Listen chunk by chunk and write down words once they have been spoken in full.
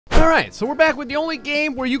Alright, so we're back with the only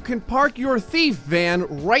game where you can park your thief van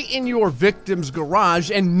right in your victim's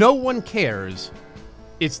garage and no one cares.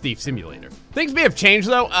 It's Thief Simulator. Things may have changed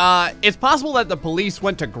though. It's possible that the police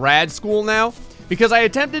went to grad school now, because I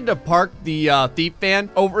attempted to park the thief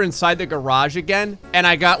van over inside the garage again, and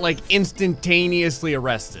I got like instantaneously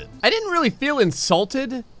arrested. I didn't really feel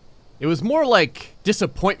insulted. It was more like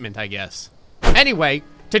disappointment, I guess. Anyway,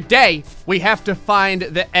 today we have to find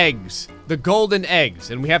the eggs, the golden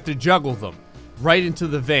eggs, and we have to juggle them right into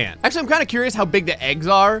the van. Actually, I'm kind of curious how big the eggs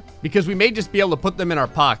are, because we may just be able to put them in our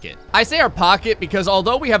pocket. I say our pocket because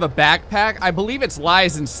although we have a backpack, I believe it's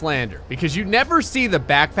lies and slander, because you never see the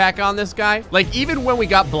backpack on this guy. Like, even when we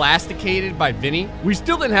got blasticated by Vinny, we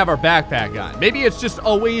still didn't have our backpack on. Maybe it's just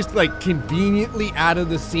always, like, conveniently out of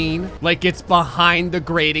the scene, like it's behind the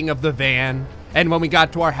grating of the van. And when we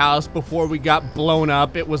got to our house before we got blown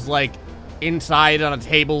up, it was like inside on a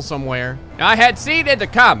table somewhere. Now, I had seen in the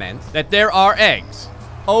comments that there are eggs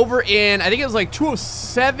over in, I think it was like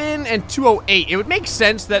 207 and 208. It would make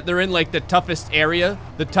sense that they're in like the toughest area,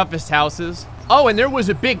 the toughest houses. Oh, and there was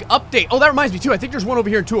a big update. Oh, that reminds me too. I think there's one over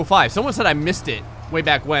here in 205. Someone said I missed it way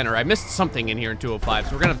back when, or I missed something in here in 205.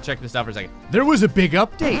 So we're gonna have to check this out for a second. There was a big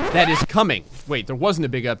update that is coming. Wait, there wasn't a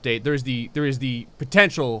big update. There is the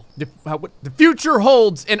potential, the future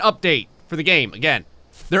holds an update for the game again.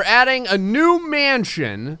 They're adding a new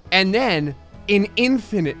mansion and then in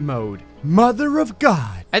infinite mode. Mother of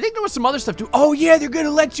God. I think there was some other stuff too. Oh yeah, they're gonna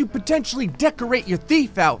let you potentially decorate your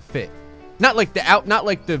thief outfit. Not like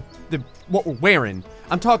the what we're wearing.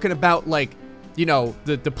 I'm talking about like, you know,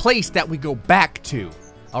 the place that we go back to.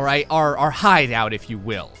 All right, our hideout, if you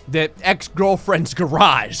will. The ex-girlfriend's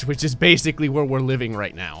garage, which is basically where we're living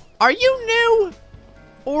right now. Are you new?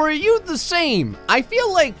 Or are you the same? I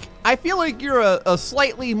feel like you're a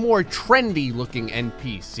slightly more trendy looking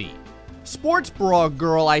NPC. Sports bra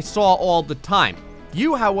girl I saw all the time.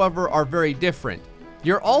 You, however, are very different.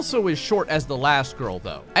 You're also as short as the last girl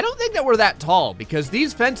though. I don't think that we're that tall because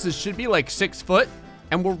these fences should be like 6 foot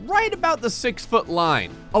and we're right about the 6 foot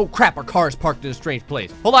line. Oh crap, our car is parked in a strange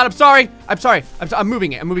place. Hold on, I'm sorry. I'm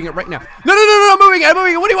moving it right now. No, I'm moving it. What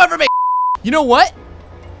do you want from me? You know what?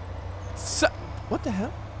 What the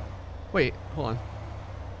hell? Wait, hold on.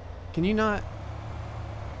 Can you not?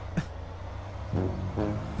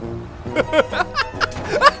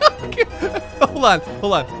 Hold on.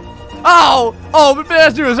 Oh, but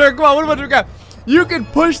faster, sir. Come on, what about your guy? You can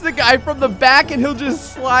push the guy from the back and he'll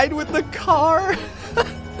just slide with the car.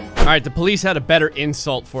 All right, the police had a better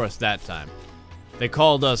insult for us that time. They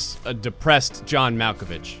called us a depressed John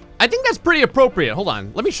Malkovich. I think that's pretty appropriate. Hold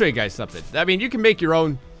on, let me show you guys something. I mean, you can make your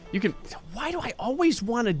own. Why do I always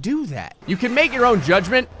want to do that? You can make your own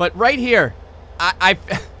judgment, but right here,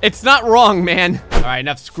 it's not wrong, man. All right,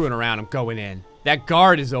 enough screwing around, I'm going in. That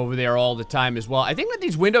guard is over there all the time as well. I think that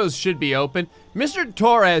these windows should be open. Mr.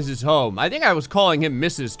 Torres is home. I think I was calling him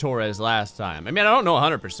Mrs. Torres last time. I mean, I don't know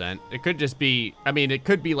 100%. It could just be, I mean, it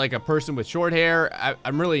could be like a person with short hair.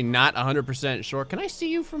 I'm really not 100% sure. Can I see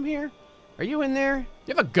you from here? Are you in there? Do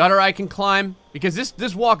you have a gutter I can climb? Because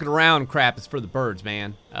this walking around crap is for the birds,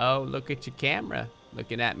 man. Oh, look at your camera.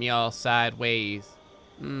 Looking at me all sideways.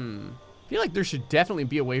 I feel like there should definitely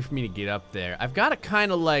be a way for me to get up there. I've got to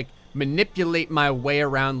kind of like manipulate my way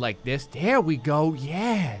around like this. There we go,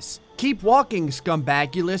 yes. Keep walking,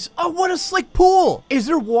 scumbagulous. Oh, what a slick pool. Is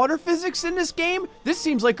there water physics in this game? This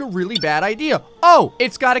seems like a really bad idea. Oh,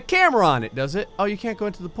 it's got a camera on it, does it? Oh, you can't go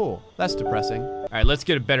into the pool. That's depressing. All right, let's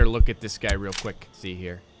get a better look at this guy real quick. See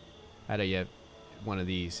here. How do you, one of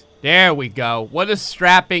these. There we go. What a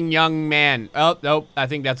strapping young man. Oh, nope, I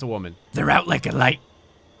think that's a woman. They're out like a light.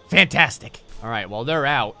 Fantastic. All right, well, they're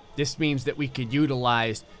out. This means that we could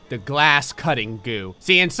utilize the glass cutting goo.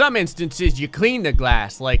 See, in some instances, you clean the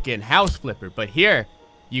glass, like in House Flipper, but here,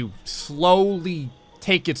 you slowly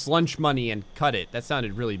take its lunch money and cut it. That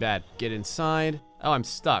sounded really bad. Get inside. Oh, I'm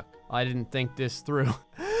stuck. I didn't think this through.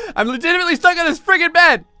 I'm legitimately stuck on this friggin'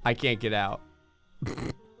 bed. I can't get out.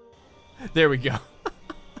 There we go.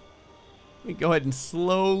 Let me go ahead and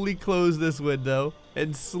slowly close this window.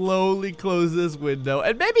 And slowly close this window.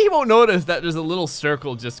 And maybe he won't notice that there's a little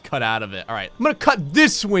circle just cut out of it. All right, I'm gonna cut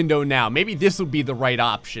this window now. Maybe this will be the right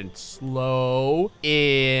option. Slow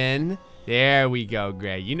in. There we go,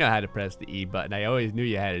 Gray. You know how to press the E button. I always knew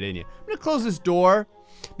you had it in you. I'm gonna close this door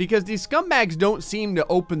because these scumbags don't seem to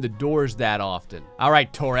open the doors that often. All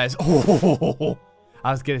right, Torres. Oh,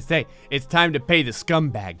 I was gonna say, it's time to pay the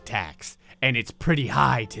scumbag tax. And it's pretty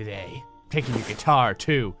high today. Taking your guitar,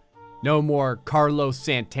 too. No more Carlos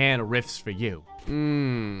Santana riffs for you.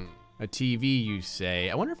 A TV, you say.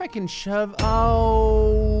 I wonder if I can shove...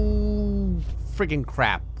 Oh... freaking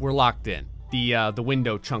crap. We're locked in. The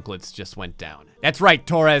window chunklets just went down. That's right,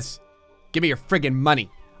 Torres. Give me your friggin' money.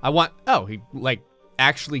 I want, oh, he like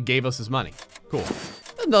actually gave us his money. Cool.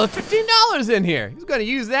 There's another $15 in here. He's gonna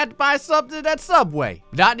use that to buy something at Subway.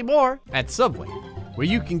 Not anymore. At Subway, where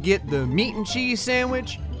you can get the meat and cheese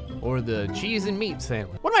sandwich or the cheese and meat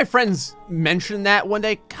sandwich. One of my friends mentioned that one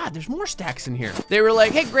day. God, there's more stacks in here. They were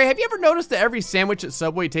like, hey, Gray, have you ever noticed that every sandwich at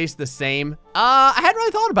Subway tastes the same? I hadn't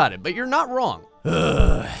really thought about it, but you're not wrong.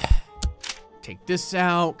 Ugh. Take this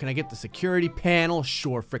out. Can I get the security panel?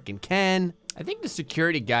 Sure frickin' can. I think the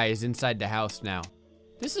security guy is inside the house now.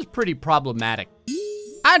 This is pretty problematic.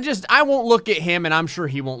 I won't look at him, and I'm sure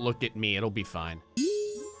he won't look at me. It'll be fine.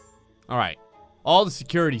 All right. All the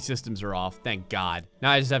security systems are off, thank God.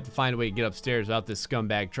 Now I just have to find a way to get upstairs without this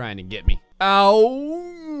scumbag trying to get me. Oh,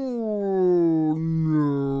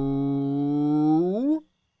 no.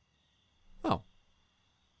 Oh.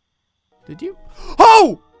 Did you?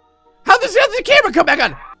 Oh! How does the camera come back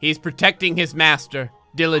on? He's protecting his master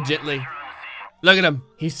diligently. Look at him.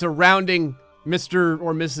 He's surrounding Mr.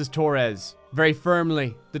 or Mrs. Torres very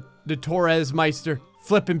firmly. The Torres Meister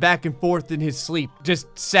flipping back and forth in his sleep. Just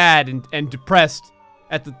sad and depressed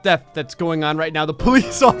at the theft that's going on right now. The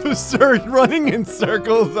police officer is running in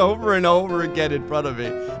circles over and over again in front of me.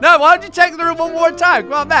 No, why don't you check the room one more time?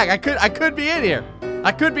 Come on back. I could be in here.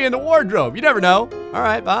 I could be in the wardrobe. You never know. All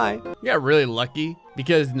right, bye. You got really lucky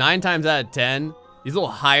because 9 times out of 10, these little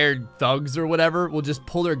hired thugs or whatever will just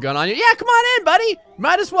pull their gun on you. Yeah, come on in, buddy. You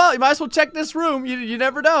might as well check this room. You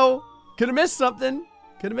never know. Could have missed something.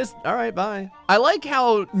 Could have missed. All right, bye. I like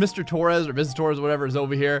how Mr. Torres or Mrs. Torres or whatever is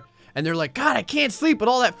over here. And they're like, God, I can't sleep with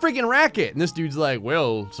all that freaking racket. And this dude's like,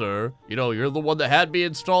 well, sir, you know, you're the one that had me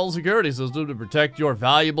install a security system to protect your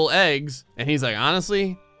valuable eggs. And he's like,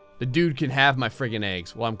 honestly, the dude can have my freaking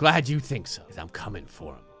eggs. Well, I'm glad you think so, because I'm coming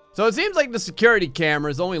for him. So it seems like the security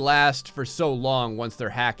cameras only last for so long once they're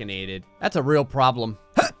hackinated. That's a real problem.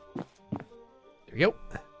 There we go.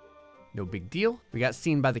 No big deal. We got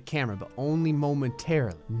seen by the camera, but only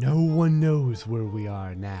momentarily. No one knows where we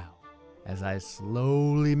are now. As I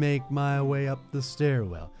slowly make my way up the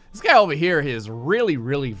stairwell. This guy over here is really,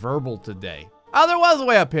 really verbal today. Oh, there was a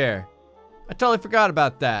way up here. I totally forgot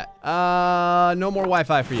about that. No more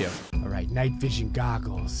Wi-Fi for you. All right, night vision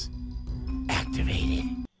goggles activated.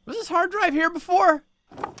 Was this hard drive here before?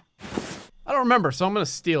 I don't remember, so I'm gonna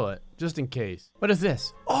steal it, just in case. What is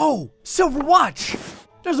this? Oh, silver watch.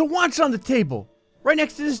 There's a watch on the table, right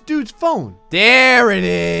next to this dude's phone. There it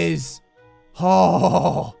is.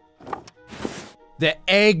 Oh. The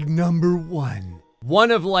egg number 1.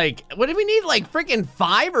 One of like, what do we need? Like freaking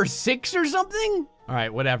 5 or 6 or something? All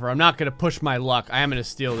right, whatever. I'm not gonna push my luck. I am gonna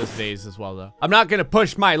steal this vase as well though. I'm not gonna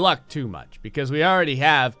push my luck too much because we already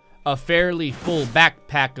have a fairly full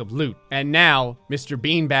backpack of loot. And now Mr.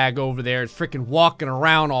 Beanbag over there is freaking walking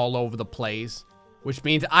around all over the place, which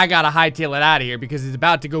means I gotta hightail it out of here because he's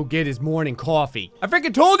about to go get his morning coffee. I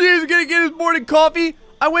freaking told you he was gonna get his morning coffee.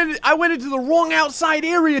 I went into the wrong outside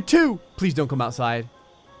area too. Please don't come outside.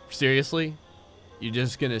 Seriously? You're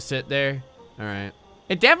just gonna sit there? All right.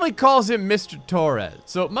 It definitely calls him Mr. Torres,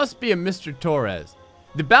 so it must be a Mr. Torres.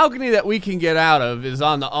 The balcony that we can get out of is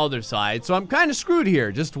on the other side, so I'm kind of screwed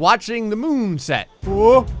here, just watching the moon set.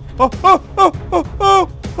 Oh, oh, oh, oh, oh,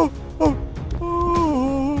 oh, oh,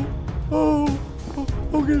 oh, oh, oh,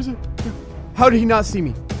 oh, here's it. How did he not see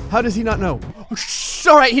me? How does he not know? Oh, shh,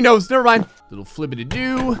 all right, he knows, never mind. Little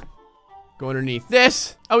flippity-doo. Go underneath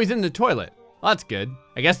this. Oh, he's in the toilet. Well, that's good.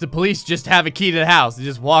 I guess the police just have a key to the house. They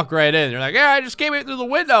just walk right in. They're like, yeah, I just came in through the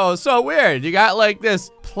window. It's so weird. You got like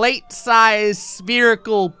this plate-sized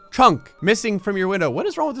spherical chunk missing from your window. What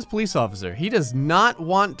is wrong with this police officer? He does not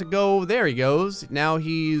want to go. There he goes. Now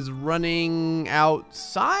he's running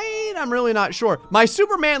outside? I'm really not sure. My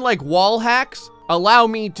Superman-like wall hacks allow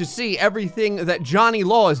me to see everything that Johnny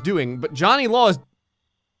Law is doing, but Johnny Law is...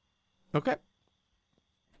 Okay.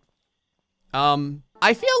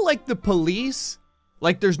 I feel like the police,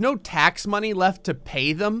 like there's no tax money left to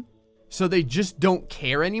pay them, so they just don't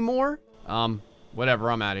care anymore.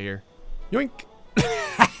 Whatever, I'm out of here. Yoink.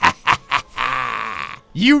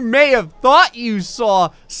 You may have thought you saw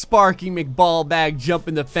Sparky McBallbag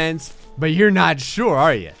jumping the fence, but you're not sure,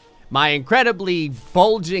 are you? My incredibly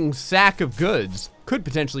bulging sack of goods could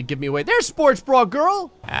potentially give me away. There's Sports Bra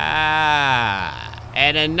Girl.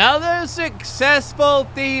 And another successful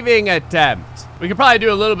thieving attempt. We could probably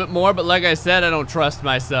do a little bit more, but like I said, I don't trust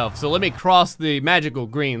myself. So let me cross the magical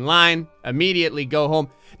green line, immediately go home.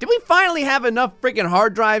 Did we finally have enough freaking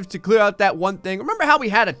hard drives to clear out that one thing? Remember how we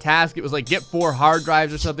had a task? It was like get 4 hard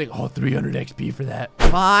drives or something. Oh, 300 XP for that.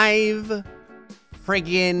 5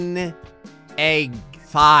 friggin' egg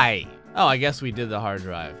 5. Oh, I guess we did the hard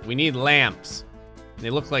drive. We need lamps. They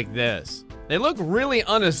look like this. They look really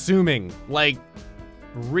unassuming, like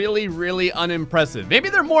really, really unimpressive. Maybe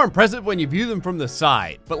they're more impressive when you view them from the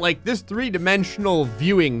side, but like this 3-dimensional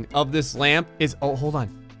viewing of this lamp is, oh, hold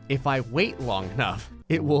on. If I wait long enough,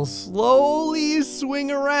 it will slowly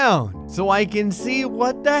swing around so I can see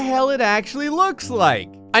what the hell it actually looks like.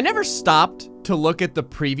 I never stopped to look at the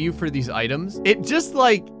preview for these items. It just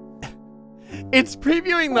like, it's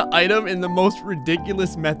previewing the item in the most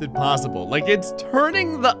ridiculous method possible. Like it's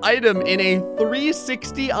turning the item in a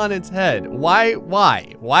 360 on its head. Why?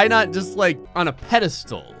 Why not just like on a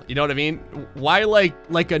pedestal? You know what I mean? Why like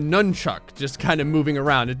a nunchuck just kind of moving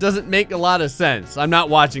around? It doesn't make a lot of sense. I'm not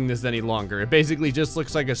watching this any longer. It basically just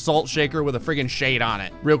looks like a salt shaker with a friggin' shade on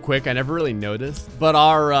it. Real quick, I never really noticed, but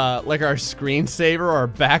our like our screensaver, our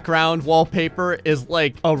background wallpaper is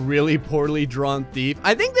like a really poorly drawn thief.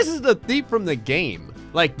 I think this is the thief from the game.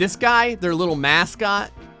 Like this guy, their little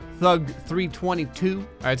mascot, Thug 322. All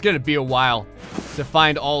right, it's gonna be a while to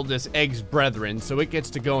find all this egg's brethren, so it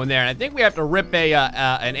gets to go in there. And I think we have to rip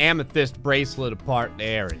an amethyst bracelet apart.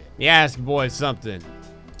 There it is. You ask boys something.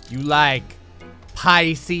 You like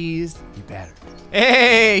Pisces? You better.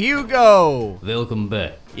 Hey, Hugo. Welcome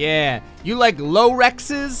back. Yeah, you like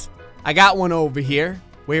Lorexes? I got one over here.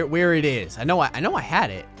 Where it is? I know I had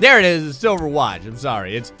it. There it is, a silver watch. I'm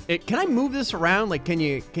sorry. Can I move this around? Like, can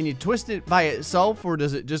you twist it by itself, or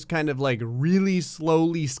does it just kind of like really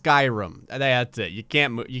slowly Skyrim? That's it. You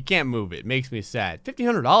can't move it. It makes me sad.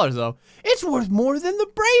 $1,500 though. It's worth more than the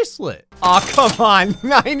bracelet. Oh, come on.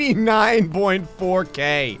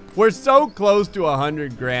 99.4K. We're so close to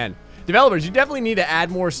 100 grand. Developers, you definitely need to add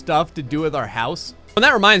more stuff to do with our house. And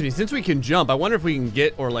that reminds me, since we can jump, I wonder if we can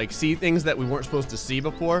get or like see things that we weren't supposed to see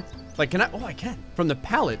before. Like, can I? Oh, I can. From the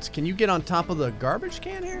pallets, can you get on top of the garbage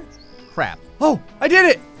can here? Crap. Oh, I did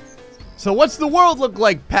it. So what's the world look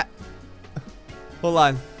like, Hold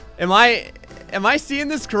on. Am I seeing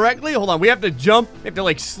this correctly? Hold on, we have to jump. We have to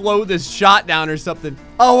like slow this shot down or something.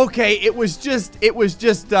 Oh, okay, it was just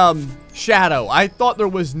shadow. I thought there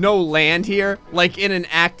was no land here, like in an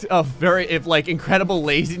act of like incredible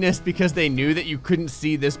laziness, because they knew that you couldn't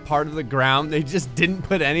see this part of the ground. They just didn't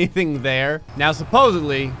put anything there. Now,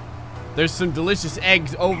 supposedly, there's some delicious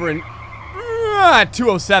eggs over in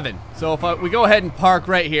 207. So if we go ahead and park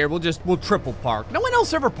right here, we'll triple park. No one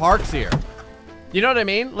else ever parks here. You know what I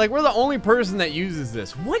mean? Like, we're the only person that uses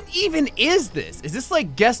this. What even is this? Is this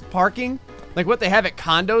like guest parking? Like what they have at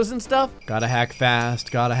condos and stuff? Gotta hack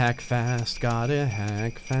fast, gotta hack fast, gotta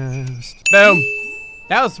hack fast. Boom.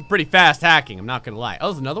 That was some pretty fast hacking, I'm not gonna lie.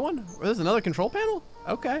 Oh, there's another one? There's another control panel?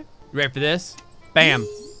 Okay. You ready for this? Bam.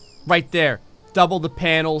 Right there. Double the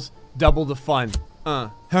panels, double the fun.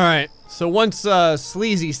 All right. So once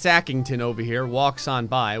sleazy Sackington over here walks on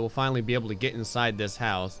by, we'll finally be able to get inside this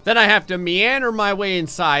house. Then I have to meander my way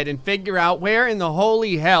inside and figure out where in the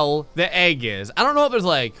holy hell the egg is. I don't know if there's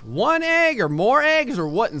like one egg or more eggs or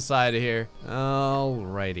what inside of here.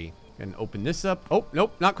 Alrighty. Gonna open this up. Oh,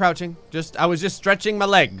 nope, not crouching. I was just stretching my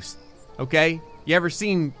legs. Okay? You ever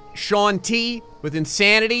seen Shaun T with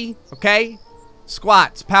Insanity? Okay?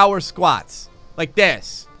 Squats, power squats. Like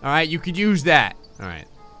this. Alright, you could use that. Alright.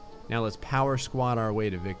 Now let's power squat our way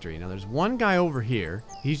to victory. Now there's one guy over here.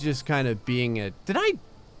 He's just kind of being a...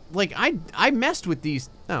 I messed with these...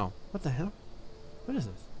 Oh, what the hell? What is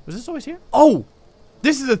this? Was this always here? Oh!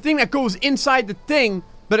 This is a thing that goes inside the thing,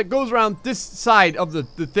 but it goes around this side of the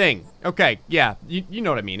thing. Okay, yeah, you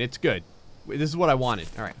know what I mean. It's good. This is what I wanted.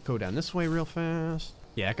 Alright, go down this way real fast.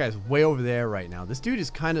 Yeah, that guy's way over there right now. This dude is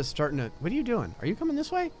kind of starting to... What are you doing? Are you coming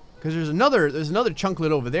this way? Because there's another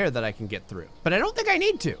chunklet over there that I can get through. But I don't think I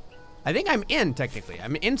need to. I think I'm in, technically.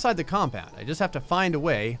 I'm inside the compound. I just have to find a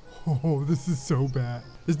way. Oh, this is so bad.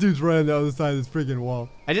 This dude's running the other side of this freaking wall.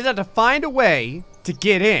 I just have to find a way to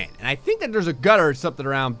get in. And I think that there's a gutter or something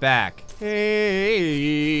around back.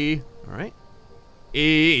 Hey. All right.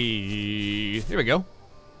 Hey. There we go.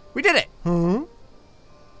 We did it. Huh?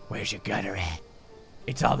 Where's your gutter at?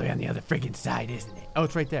 It's all the way on the other friggin' side, isn't it? Oh,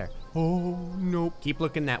 it's right there. Oh, nope. Keep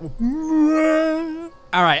looking that way.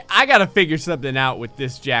 All right, I gotta figure something out with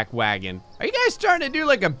this jack wagon. Are you guys starting to do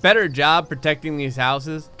like a better job protecting these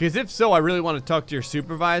houses? Because if so, I really want to talk to your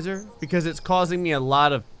supervisor, because it's causing me a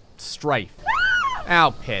lot of strife.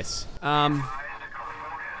 Ow, piss. There's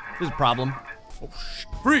a problem. Oh,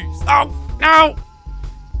 freeze. Oh, no.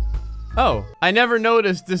 Oh, I never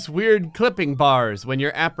noticed this weird clipping bars when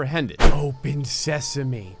you're apprehended. Open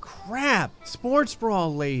sesame. Crap. Sports bra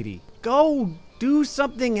lady. Go Do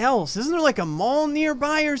something else. Isn't there like a mall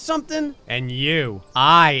nearby or something? And you,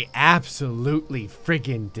 I absolutely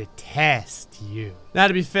friggin' detest you. Now,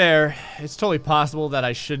 to be fair, it's totally possible that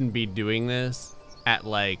I shouldn't be doing this at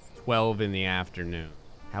like 12 in the afternoon.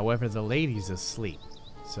 However, the lady's asleep.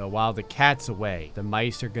 So while the cat's away, the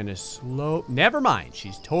mice are gonna never mind,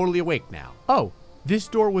 she's totally awake now. Oh, this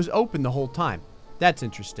door was open the whole time. That's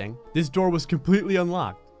interesting. This door was completely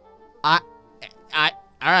unlocked. All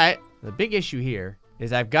right. The big issue here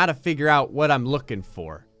is I've got to figure out what I'm looking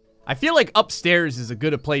for. I feel like upstairs is as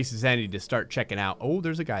good a place as any to start checking out. Oh,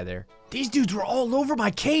 there's a guy there. These dudes were all over my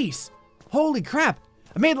case. Holy crap.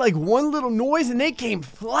 I made like one little noise and they came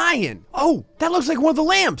flying. Oh, that looks like one of the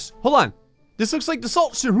lamps. Hold on. This looks like the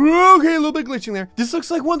salt shaker. Okay, a little bit glitching there. This looks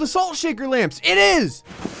like one of the salt shaker lamps. It is.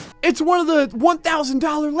 It's one of the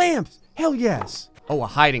 $1,000 lamps. Hell yes. Oh, a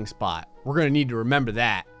hiding spot. We're going to need to remember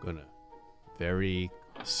that. Gonna very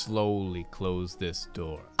slowly close this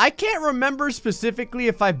door. I can't remember specifically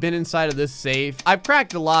if I've been inside of this safe. I've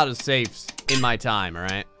cracked a lot of safes in my time, all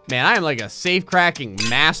right? Man, I am like a safe cracking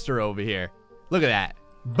master over here. Look at that.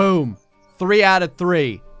 Boom. 3 out of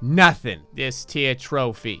 3. Nothing. This tier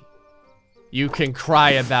trophy. You can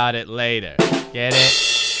cry about it later. Get it?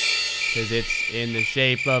 Because it's in the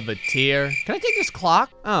shape of a tear. Can I take this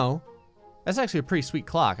clock? Oh. That's actually a pretty sweet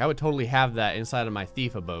clock. I would totally have that inside of my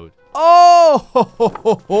thief abode. Oh, ho, ho,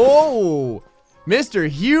 ho, ho. Mr.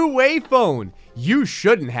 Hugh Wayphone, you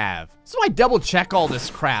shouldn't have. So I double check all this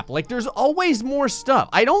crap. Like there's always more stuff.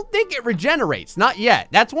 I don't think it regenerates, not yet.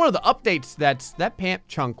 That's one of the updates that pant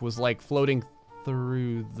chunk was like floating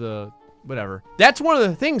through the, whatever. That's one of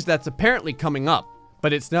the things that's apparently coming up,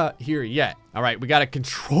 but it's not here yet. All right, we got a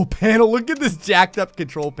control panel. Look at this jacked up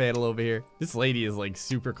control panel over here. This lady is like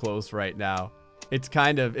super close right now. It's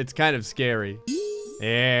kind of scary.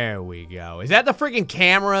 There we go. Is that the freaking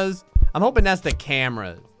cameras? I'm hoping that's the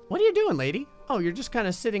cameras. What are you doing, lady? Oh, you're just kind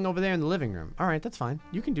of sitting over there in the living room. All right, that's fine.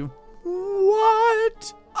 You can do.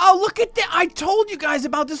 What? Oh, look at that. I told you guys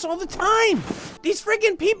about this all the time. These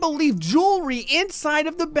freaking people leave jewelry inside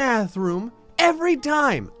of the bathroom every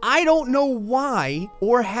time. I don't know why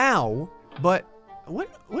or how, but what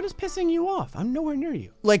is pissing you off? I'm nowhere near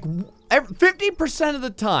you. Like 50% of the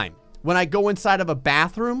time when I go inside of a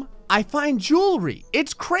bathroom, I find jewelry.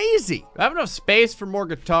 It's crazy. Do I have enough space for more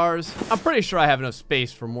guitars? I'm pretty sure I have enough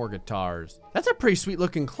space for more guitars. That's a pretty sweet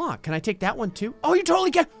looking clock. Can I take that one too? Oh, you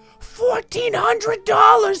totally get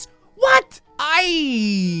 $1,400. What?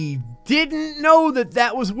 I didn't know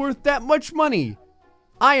that was worth that much money.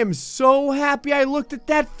 I am so happy I looked at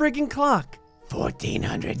that friggin' clock.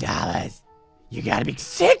 $1,400. You gotta be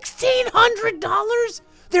 $1,600?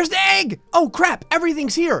 There's the egg. Oh crap,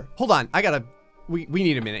 everything's here. Hold on, we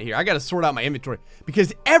need a minute here. I gotta sort out my inventory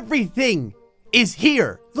because everything is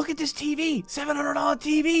here. Look at this TV, $700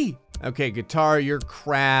 TV. Okay, guitar, you're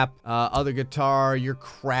crap. Other guitar, you're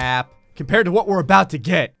crap. Compared to what we're about to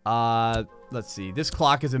get. Let's see, this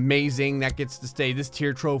clock is amazing. That gets to stay. This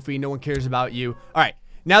tier trophy, no one cares about you. All right,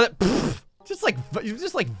 now that, you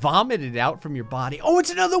just like vomited out from your body. Oh, it's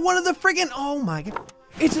another one of the friggin', oh my God.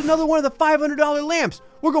 It's another one of the $500 lamps.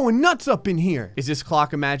 We're going nuts up in here. Is this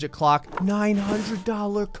clock a magic clock?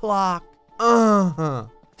 $900 clock.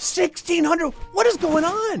 $1,600. What is going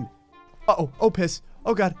on? Uh-oh. Oh, piss.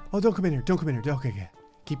 Oh, God. Oh, don't come in here. Don't come in here. Okay, okay.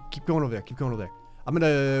 Keep going over there. Keep going over there. I'm going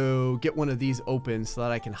to get one of these open so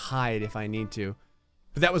that I can hide if I need to.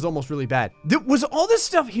 But that was almost really bad. Was all this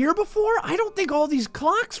stuff here before? I don't think all these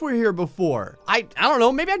clocks were here before. I don't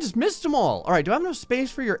know. Maybe I just missed them all. All right, do I have enough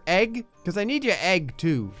space for your egg? Because I need your egg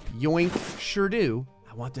too. Yoink. Sure do.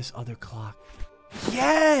 I want this other clock.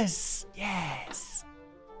 Yes! Yes!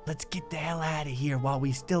 Let's get the hell out of here while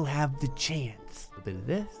we still have the chance. A bit of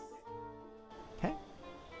this. Okay.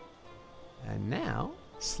 And now,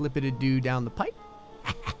 slip it a do down the pipe.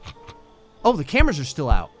 Oh, the cameras are still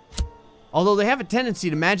out. Although they have a tendency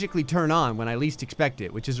to magically turn on when I least expect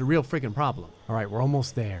it, which is a real freaking problem. All right, we're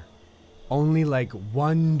almost there. Only like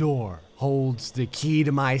one door holds the key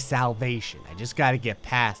to my salvation. I just gotta get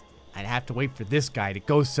past it. I'd have to wait for this guy to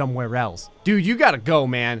go somewhere else. Dude, you gotta go,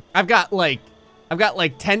 man. I've got like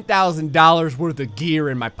 $10,000 worth of gear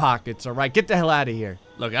in my pockets, all right? Get the hell out of here.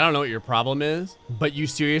 Look, I don't know what your problem is, but you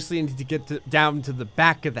seriously need to get down to the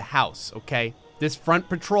back of the house, okay? This front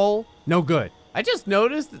patrol, no good. I just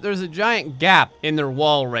noticed that there's a giant gap in their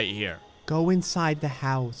wall right here. Go inside the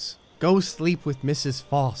house. Go sleep with Mrs.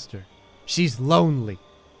 Foster. She's lonely.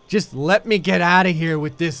 Just let me get out of here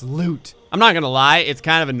with this loot. I'm not gonna lie, it's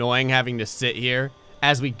kind of annoying having to sit here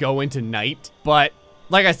as we go into night. But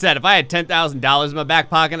like I said, if I had $10,000 in my back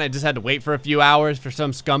pocket and I just had to wait for a few hours for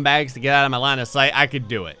some scumbags to get out of my line of sight, I could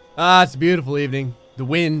do it. Ah, it's a beautiful evening. The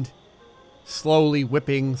wind slowly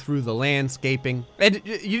whipping through the landscaping. And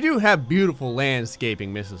you do have beautiful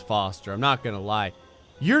landscaping, Mrs. Foster. I'm not gonna lie.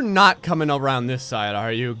 You're not coming around this side,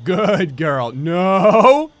 are you? Good girl.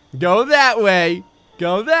 No. Go that way.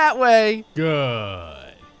 Go that way.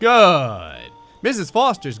 Good. Good. Mrs.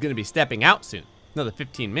 Foster's gonna be stepping out soon. Another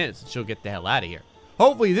 15 minutes and she'll get the hell out of here.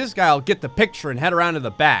 Hopefully this guy will get the picture and head around to the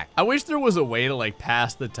back. I wish there was a way to like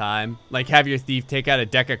pass the time. Like have your thief take out a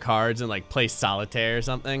deck of cards and like play solitaire or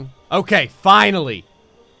something. Okay, finally.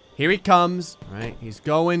 Here he comes. All right, he's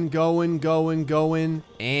going.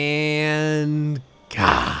 And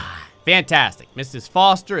God. Fantastic. Mrs.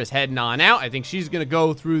 Foster is heading on out. I think she's gonna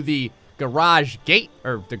go through the garage gate,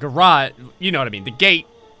 or the garage, you know what I mean, the gate,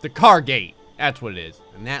 the car gate. That's what it is.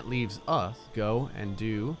 And that leaves us go and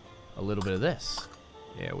do a little bit of this.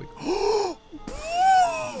 There we go.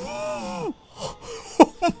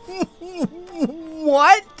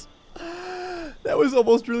 What? That was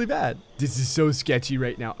almost really bad. This is so sketchy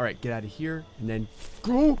right now. All right, get out of here and then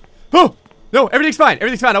go. Oh, no, everything's fine.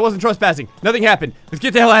 Everything's fine. I wasn't trespassing. Nothing happened. Let's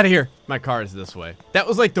get the hell out of here. My car is this way. That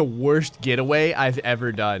was like the worst getaway I've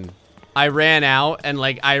ever done. I ran out and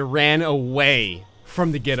like I ran away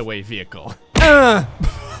from the getaway vehicle. That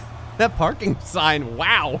parking sign,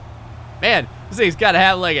 wow. Man, this thing's gotta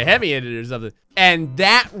have like a Hemi in it or something. And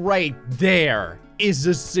that right there is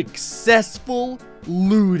a successful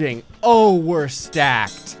looting. Oh, we're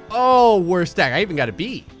stacked. Oh, we're stacked. I even got a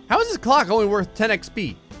B. How is this clock only worth 10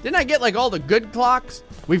 XP? Didn't I get like all the good clocks?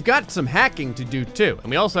 We've got some hacking to do too.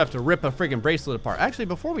 And we also have to rip a friggin' bracelet apart. Actually,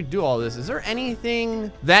 before we do all this, is there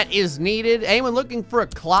anything that is needed? Anyone looking for a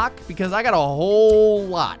clock? Because I got a whole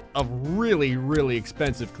lot of really, really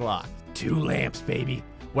expensive clocks. 2 lamps, baby.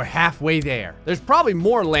 We're halfway there. There's probably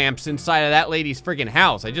more lamps inside of that lady's friggin'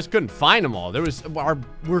 house. I just couldn't find them all.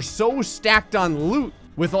 We're so stacked on loot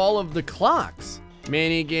with all of the clocks.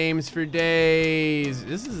 Mini games for days.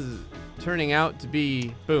 This is turning out to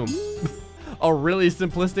be, boom, a really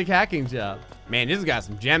simplistic hacking job. Man, this has got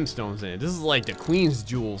some gemstones in it. This is like the Queen's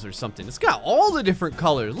jewels or something. It's got all the different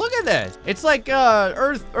colors. Look at this. It's like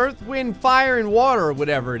earth, wind, fire, and water, or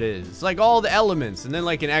whatever it is. It's like all the elements, and then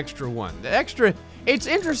like an extra one. The extra, it's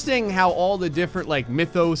interesting how all the different like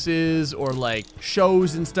mythoses or like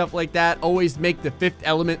shows and stuff like that always make the 5th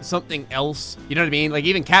element something else. You know what I mean? Like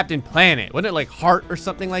even Captain Planet, wasn't it like heart or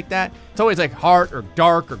something like that? It's always like heart or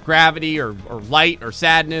dark or gravity or light or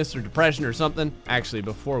sadness or depression or something. Actually,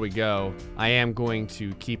 before we go, I am going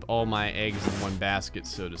to keep all my eggs in one basket,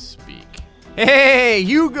 so to speak. Hey,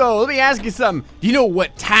 Hugo, let me ask you something. Do you know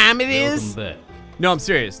what time it is? Welcome back. No, I'm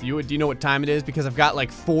serious. Do you know what time it is? Because I've got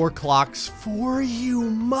like 4 clocks for you,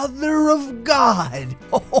 mother of God.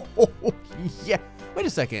 Oh, yeah. Wait a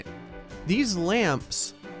second. These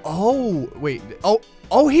lamps. Oh, wait.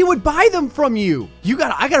 Oh, he would buy them from you.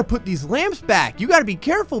 I gotta put these lamps back. You gotta be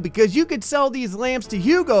careful because you could sell these lamps to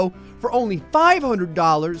Hugo for only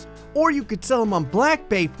 $500, or you could sell them on Black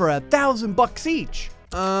Bay for $1,000 each.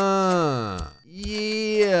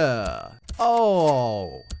 Yeah.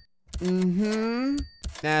 Oh.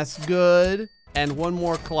 That's good. And 1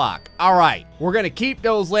 more clock. All right, we're gonna keep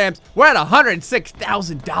those lamps. We're at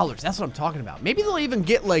 $106,000. That's what I'm talking about. Maybe they'll even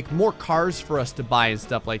get like more cars for us to buy and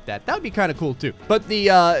stuff like that. That would be kind of cool too. But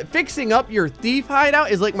the fixing up your thief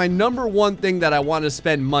hideout is like my #1 thing that I want to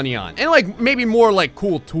spend money on. And like maybe more like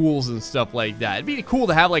cool tools and stuff like that. It'd be cool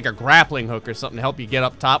to have like a grappling hook or something to help you get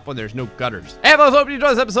up top when there's no gutters. Hey, folks, hope you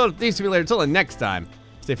enjoyed this episode of Thieves to Be Later. Until the next time,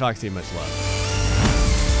 stay foxy and much love.